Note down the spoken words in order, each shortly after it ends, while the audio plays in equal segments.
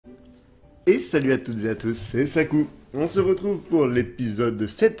Et salut à toutes et à tous, c'est Saku. On se retrouve pour l'épisode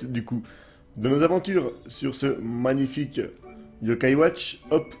 7 du coup de nos aventures sur ce magnifique Yokai Watch.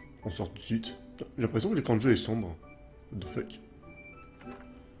 Hop, on sort tout de suite. J'ai l'impression que l'écran de jeu est sombre. What the fuck.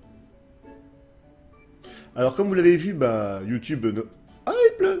 Alors comme vous l'avez vu, YouTube... Ah,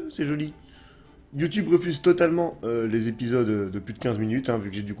 il pleut, c'est joli. YouTube refuse totalement les épisodes de plus de 15 minutes,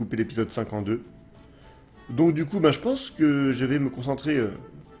 vu que j'ai dû couper l'épisode 5 en deux. Donc du coup, je pense que je vais me concentrer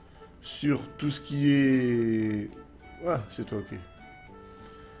sur tout ce qui est... Ah, c'est toi, ok.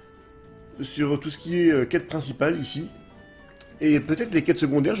 Sur tout ce qui est quête principale ici. Et peut-être les quêtes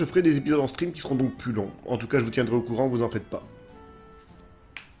secondaires, je ferai des épisodes en stream qui seront donc plus longs. En tout cas, je vous tiendrai au courant, vous en faites pas.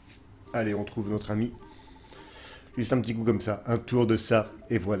 Allez, on trouve notre ami. Juste un petit coup comme ça, un tour de ça,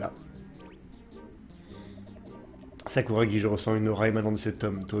 et voilà. Sakuragi, je ressens une aura émanant de cet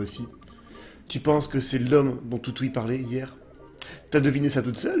homme, toi aussi. Tu penses que c'est l'homme dont Toutoui parlait hier? T'as deviné ça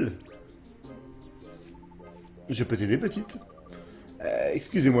toute seule? Je peux t'aider, petite?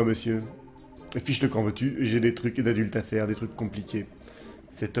 Excusez-moi, monsieur. Fiche-le quand veux-tu, j'ai des trucs d'adultes à faire, des trucs compliqués.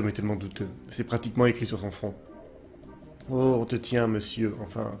 Cet homme est tellement douteux. C'est pratiquement écrit sur son front. Oh, on te tient, monsieur,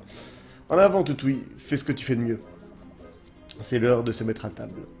 enfin... En avant, Toutoui, fais ce que tu fais de mieux. C'est l'heure de se mettre à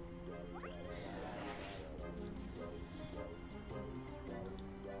table.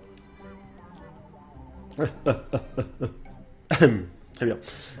 Très bien.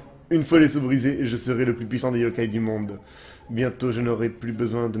 Une fois les seaux brisés, je serai le plus puissant des yokai du monde. Bientôt, je n'aurai plus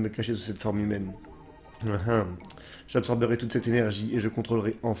besoin de me cacher sous cette forme humaine. J'absorberai toute cette énergie et je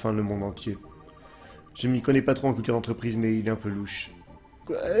contrôlerai enfin le monde entier. Je m'y connais pas trop en culture d'entreprise, mais il est un peu louche.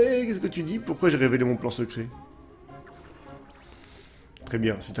 Quoi? Qu'est-ce que tu dis? Pourquoi j'ai révélé mon plan secret? Très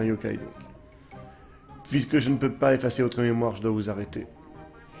bien, c'est un yokai donc. Puisque je ne peux pas effacer votre mémoire, je dois vous arrêter.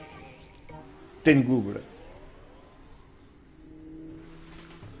 Tengu, voilà.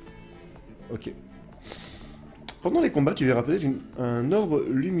 Ok. Pendant les combats, tu verras peut-être un orbe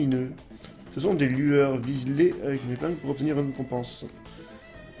lumineux. Ce sont des lueurs, vise-les avec une épingle pour obtenir une récompense.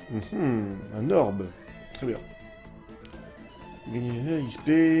 Un orbe. Très bien. Gagner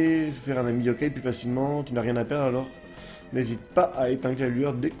XP, faire un ami yokai plus facilement, tu n'as rien à perdre alors. N'hésite pas à épingler la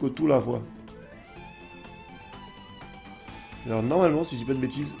lueur dès que tout la voit. Alors normalement, si je dis pas de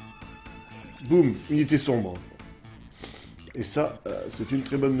bêtises, boum, unité sombre. Et ça, c'est une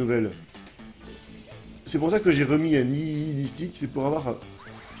très bonne nouvelle. C'est pour ça que j'ai remis un nihilistique, c'est pour avoir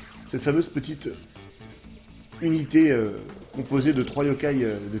cette fameuse petite unité composée de 3 yokai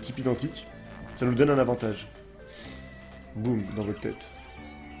de type identique. Ça nous donne un avantage. Boum, dans votre tête.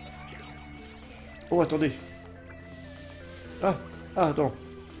 Oh, attendez. Ah, attends.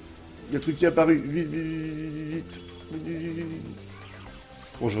 Il y a un truc qui est apparu. Vite, vite, vite, vite, vite.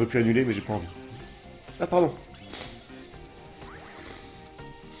 Bon, j'aurais pu annuler, mais j'ai pas envie. Ah, pardon.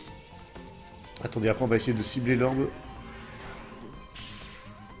 Attendez, après on va essayer de cibler l'orbe.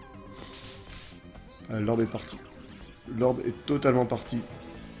 L'orbe est parti. L'orbe est totalement parti.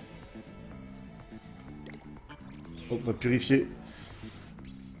 On va purifier.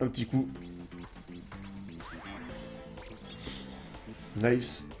 Un petit coup.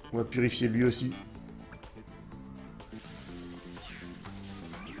 Nice. On va purifier lui aussi.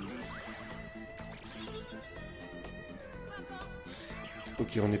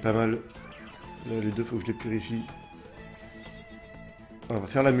 Ok, on est pas mal. Là, les deux, faut que je les purifie. On va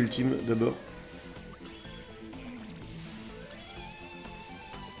faire la multime d'abord.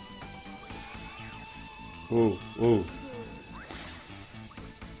 Oh, oh.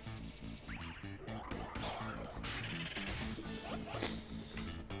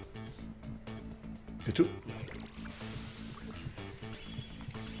 C'est tout.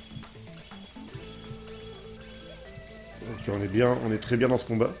 Ok, on est bien, on est très bien dans ce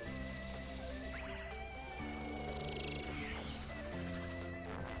combat.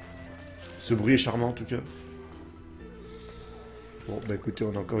 Ce bruit est charmant en tout cas. Bon, écoutez,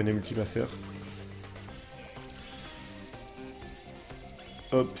 on a encore une ultime à faire.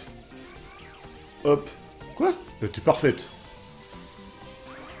 Hop. Hop. Quoi? T'es parfaite.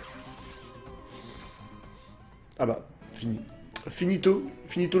 Ah fini. Finito.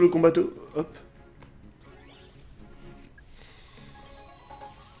 Finito le combatto. Hop.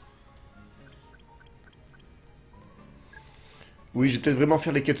 Oui, je vais peut-être vraiment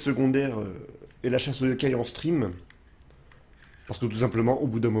faire les quêtes secondaires et la chasse aux yokai en stream. Parce que tout simplement, au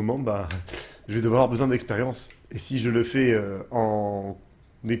bout d'un moment, je vais devoir avoir besoin d'expérience. Et si je le fais en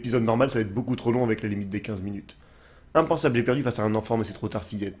épisode normal, ça va être beaucoup trop long avec la limite des 15 minutes. Impensable, j'ai perdu face à un enfant, mais c'est trop tard,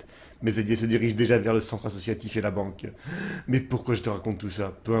 fillette. Mes alliés se dirigent déjà vers le centre associatif et la banque. Mais pourquoi je te raconte tout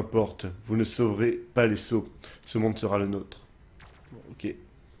ça? Peu importe, vous ne sauverez pas les sots. Ce monde sera le nôtre. Ok.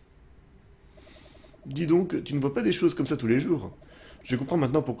 Dis donc, tu ne vois pas des choses comme ça tous les jours. Je comprends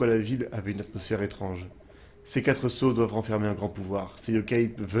maintenant pourquoi la ville avait une atmosphère étrange. Ces 4 sceaux doivent renfermer un grand pouvoir. Ces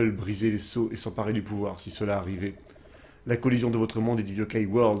yokai veulent briser les sceaux et s'emparer du pouvoir, si cela arrivait. La collision de votre monde et du yokai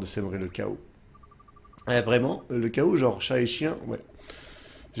world sèmerait le chaos. Vraiment, le chaos, genre chat et chien, ouais.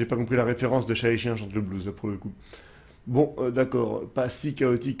 J'ai pas compris la référence de chat et chien chante le blues, là, pour le coup. Bon, d'accord, pas si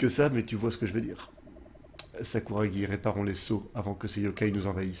chaotique que ça, mais tu vois ce que je veux dire. Sakuragi, réparons les sceaux avant que ces yokai nous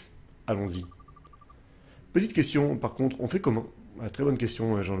envahissent. Allons-y. Petite question, par contre, on fait comment? Ah, très bonne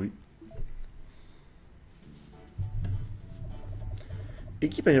question, Jean-Louis.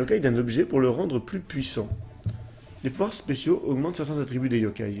 Équipe un yokai d'un objet pour le rendre plus puissant. Les pouvoirs spéciaux augmentent certains attributs des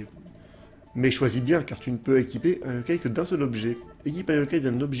yokai. Mais choisis bien, car tu ne peux équiper un yokai que d'un seul objet. Équipe un yokai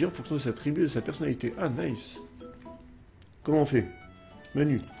d'un objet en fonction de ses attributs et de sa personnalité. Ah, nice. Comment on fait?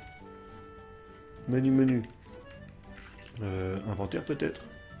 Menu. Menu. Inventaire peut-être?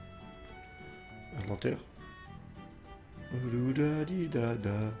 Inventaire.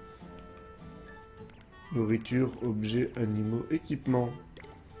 Nourriture, objets, animaux, équipements.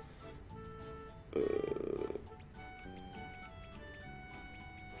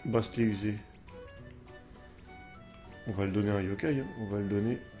 Bracelet usé. On va le donner à un yokai, hein. On va le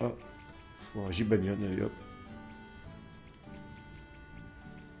donner à Jibanian, allez hop.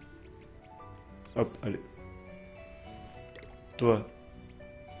 Hop, allez. Toi.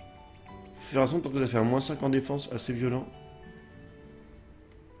 Faire raison pour que ça fait un moins 5 en défense, assez violent.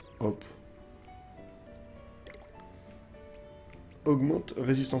 Hop. Augmente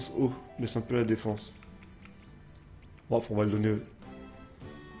résistance eau, laisse un peu la défense. Bref, on va le donner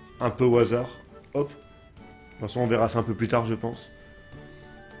un peu au hasard. Hop. De toute façon, on verra ça un peu plus tard, je pense.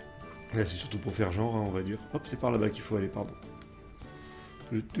 Là, c'est surtout pour faire genre, hein, on va dire. Hop, c'est par là-bas qu'il faut aller, pardon.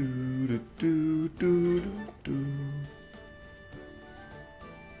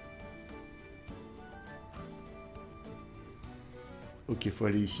 Ok, faut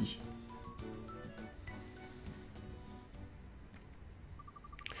aller ici.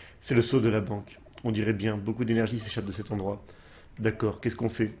 C'est le sceau de la banque. On dirait bien, beaucoup d'énergie s'échappe de cet endroit. D'accord, qu'est-ce qu'on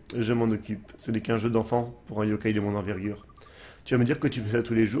fait? Je m'en occupe. Ce n'est qu'un jeu d'enfant pour un yokai de mon envergure. Tu vas me dire que tu fais ça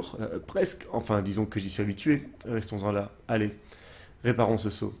tous les jours? Presque. Enfin, disons que j'y suis habitué. Restons-en là. Allez, réparons ce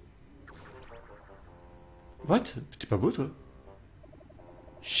sceau. What? T'es pas beau, toi?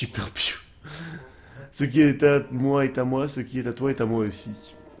 Shipperpew. Ce qui est à moi est à moi, ce qui est à toi est à moi aussi.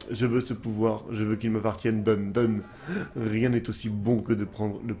 Je veux ce pouvoir, je veux qu'il m'appartienne, donne. Rien n'est aussi bon que de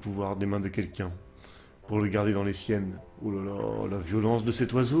prendre le pouvoir des mains de quelqu'un, pour le garder dans les siennes. Oh là là, la violence de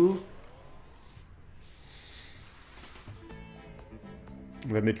cet oiseau.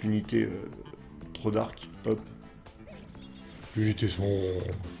 On va mettre l'unité trop dark, hop. J'étais son...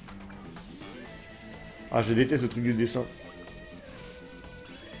 Ah, je déteste ce truc du dessin.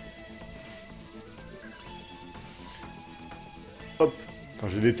 Hop. Enfin,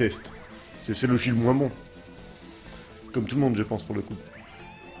 je déteste. C'est le shield moins bon. Comme tout le monde, je pense, pour le coup.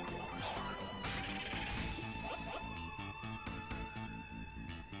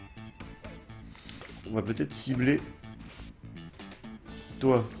 On va peut-être cibler...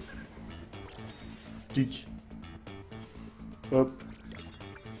 Toi. Clic. Hop.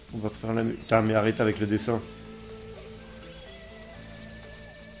 On va faire la... Putain, mais arrête avec le dessin.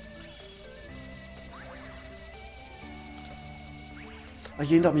 Ah,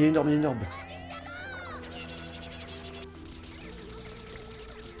 il y a une orbe, il y a une orbe, il y a une orbe.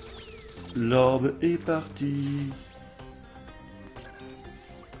 L'orbe est partie.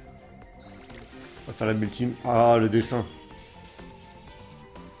 On va faire la multime. Ah, le dessin.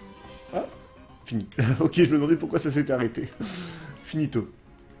 Ah, fini. Ok, je me demandais pourquoi ça s'était arrêté. Finito.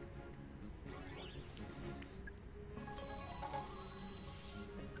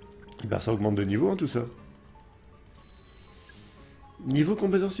 Ben, ça augmente de niveau, hein, tout ça. Niveau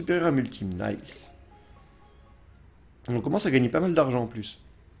compétence supérieure à multime, nice. On commence à gagner pas mal d'argent en plus.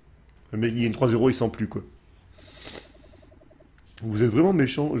 Le mec il gagne 3 €, il sent plus quoi. Vous êtes vraiment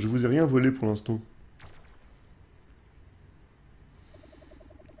méchant, je vous ai rien volé pour l'instant.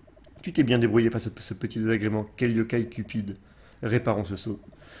 Tu t'es bien débrouillé face à ce petit désagrément. Quel yokai cupide. Réparons ce saut.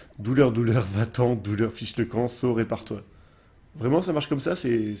 Douleur, douleur, va-t'en, douleur, fiche le camp, saut, répare-toi. Vraiment ça marche comme ça?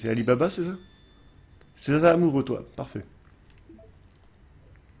 C'est Alibaba, c'est ça? C'est ça amoureux toi, parfait.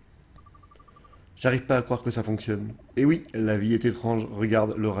 J'arrive pas à croire que ça fonctionne. Et oui, la vie est étrange.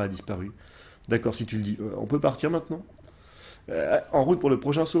 Regarde, Laura a disparu. D'accord, si tu le dis. On peut partir maintenant? En route pour le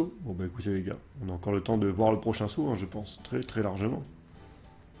prochain saut. Bon bah écoutez les gars, on a encore le temps de voir le prochain saut, hein, je pense. Très très largement.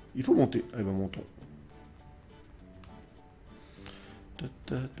 Il faut monter. Allez, ben montons. Oh,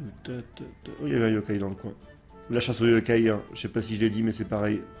 il y avait un yokai dans le coin. La chasse au yokai, hein. Je sais pas si je l'ai dit, mais c'est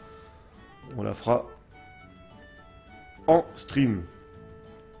pareil. On la fera en stream.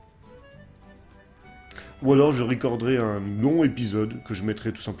 Ou alors je recorderai un long épisode que je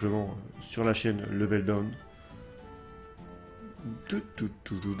mettrai tout simplement sur la chaîne Level Down. Ça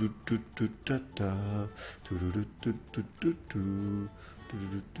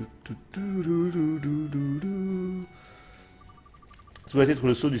doit être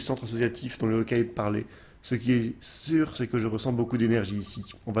le saut du centre associatif dont le Yokai parlait. Ce qui est sûr, c'est que je ressens beaucoup d'énergie ici.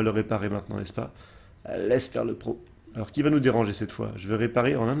 On va le réparer maintenant, n'est-ce pas? Laisse faire le pro. Alors qui va nous déranger cette fois? Je vais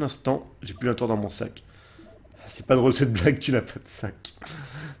réparer en un instant. J'ai plus un tour dans mon sac. C'est pas drôle cette blague, tu n'as pas de sac.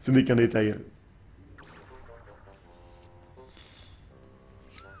 Ce n'est qu'un détail.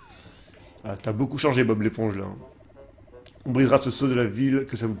 Ah, t'as beaucoup changé Bob l'éponge là. On brisera ce saut de la ville,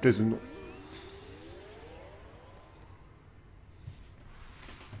 que ça vous plaise ou non.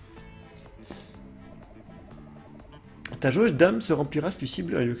 Ta jauge d'âme se remplira si tu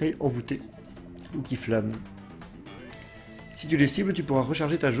cibles un yokai envoûté ou qui flâne. Si tu les cibles, tu pourras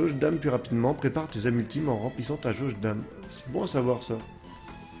recharger ta jauge d'âme plus rapidement. Prépare tes âmes ultimes en remplissant ta jauge d'âme. C'est bon à savoir ça.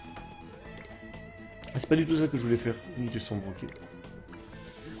 Ah, c'est pas du tout ça que je voulais faire. Unité sombre, ok.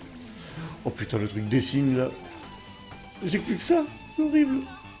 Oh putain, le truc dessine là. J'ai plus que ça. C'est horrible.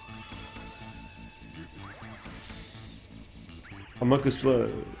 À moins que ce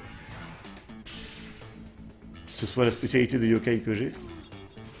soit la spécialité des yokai que j'ai.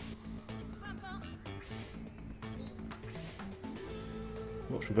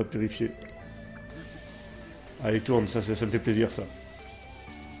 Bon, je peux pas purifier. Allez, tourne, ça me fait plaisir, ça.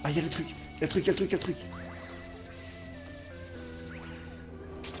 Ah, il y a le truc, il y a le truc, il y a le truc, il y a le truc.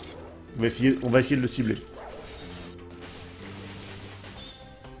 On va essayer de le cibler.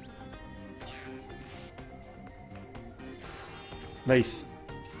 Nice.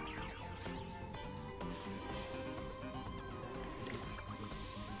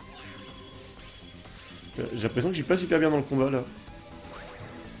 J'ai l'impression que je suis pas super bien dans le combat là.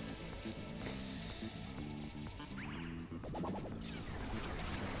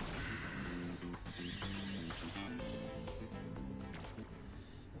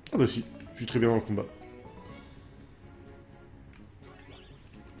 Ah bah si, je suis très bien dans le combat.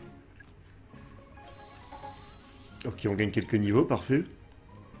 Ok, on gagne quelques niveaux, parfait.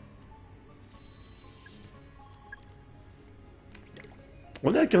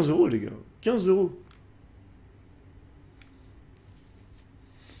 On est à 15 € les gars, 15 €.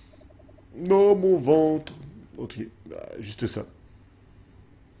 Non, mon ventre. Ok, bah, juste ça.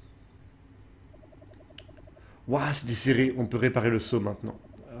 Ouah, c'était serré. On peut réparer le saut maintenant.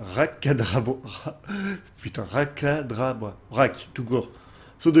 Raccadrabo. Putain, raccadrabra. Rac, tout court.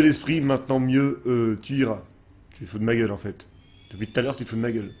 Saut de l'esprit, maintenant mieux, tu iras. Tu te fous de ma gueule en fait. Depuis tout à l'heure, tu te fous de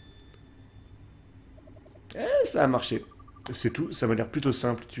ma gueule. Eh, ça a marché. C'est tout, ça m'a l'air plutôt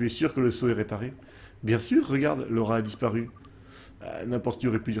simple. Tu es sûr que le saut est réparé? Bien sûr, regarde, Laura a disparu. N'importe qui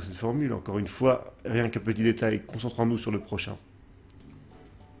aurait pu dire cette formule, encore une fois, rien qu'un petit détail, concentrons-nous sur le prochain.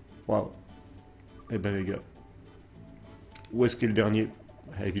 Waouh. Eh ben les gars, où est-ce qu'est le dernier?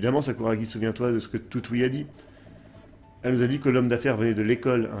 Évidemment, Sakuragi, souviens-toi de ce que toute a dit. Elle nous a dit que l'homme d'affaires venait de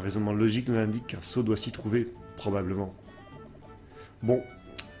l'école, un raisonnement logique nous indique qu'un sceau doit s'y trouver, probablement. Bon,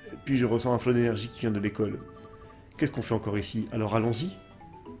 puis je ressens un flot d'énergie qui vient de l'école. Qu'est-ce qu'on fait encore ici? Alors allons-y.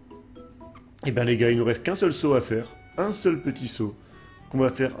 Eh ben les gars, il nous reste qu'un seul saut à faire. Un seul petit saut qu'on va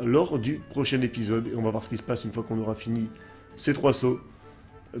faire lors du prochain épisode et on va voir ce qui se passe une fois qu'on aura fini ces 3 sauts.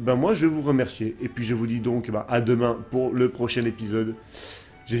 Ben moi je vais vous remercier et puis je vous dis donc à demain pour le prochain épisode.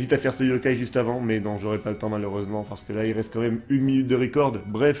 J'hésite à faire ce yokai juste avant mais non, j'aurai pas le temps malheureusement parce que là il reste quand même 1 minute de record.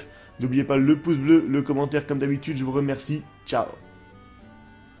 Bref, n'oubliez pas le pouce bleu, le commentaire comme d'habitude, je vous remercie. Ciao.